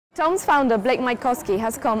Tom's founder, Blake Mycoskie,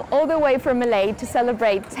 has come all the way from LA to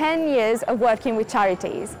celebrate 10 years of working with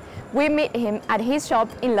charities. We meet him at his shop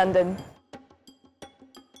in London.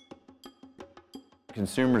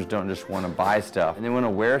 Consumers don't just want to buy stuff, and they want to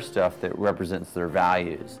wear stuff that represents their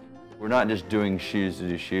values. We're not just doing shoes to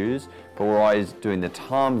do shoes, but we're always doing the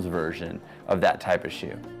Tom's version of that type of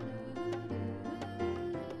shoe.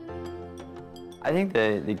 I think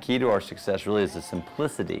the key to our success really is the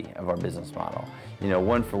simplicity of our business model. You know,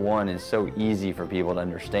 one for one is so easy for people to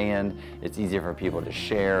understand. It's easy for people to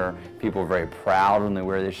share. People are very proud when they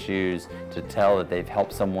wear the shoes to tell that they've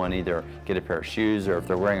helped someone either get a pair of shoes, or if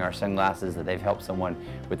they're wearing our sunglasses, that they've helped someone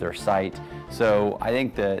with their sight. So I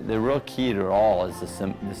think the real key to it all is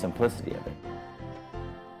the simplicity of it.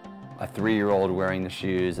 A 3-year-old wearing the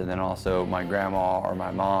shoes, and then also my grandma or my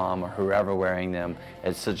mom or whoever wearing them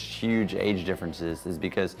at such huge age differences, is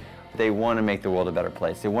because they want to make the world a better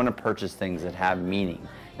place. They want to purchase things that have meaning.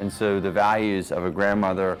 And so the values of a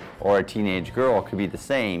grandmother or a teenage girl could be the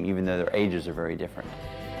same, even though their ages are very different.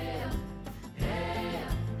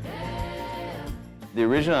 The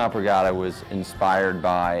original Alpargata was inspired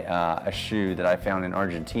by a shoe that I found in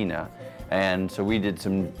Argentina. And so we did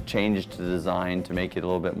some changes to the design to make it a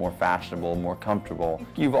little bit more fashionable, more comfortable.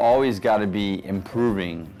 You've always got to be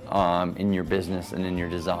improving in your business and in your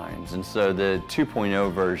designs. And so the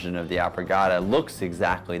 2.0 version of the Alpargata looks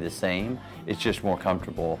exactly the same. It's just more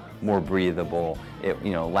comfortable, more breathable. It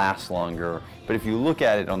lasts longer. But if you look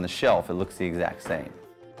at it on the shelf, it looks the exact same.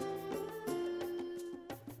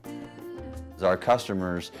 Our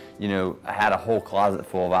customers, had a whole closet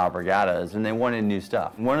full of Alpargatas, and they wanted new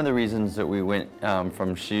stuff. One of the reasons that we went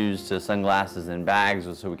from shoes to sunglasses and bags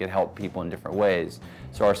was so we could help people in different ways.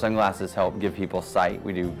 So our sunglasses help give people sight.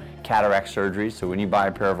 We do cataract surgery, so when you buy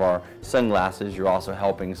a pair of our sunglasses, you're also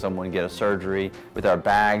helping someone get a surgery. With our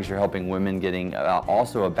bags, you're helping women getting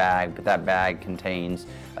also a bag, but that bag contains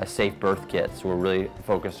a safe birth kit. So we're really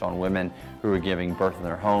focused on women who are giving birth in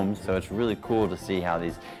their homes. So it's really cool to see how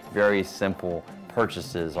these very simple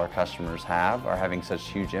purchases our customers have are having such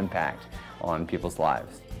huge impact on people's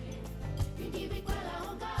lives.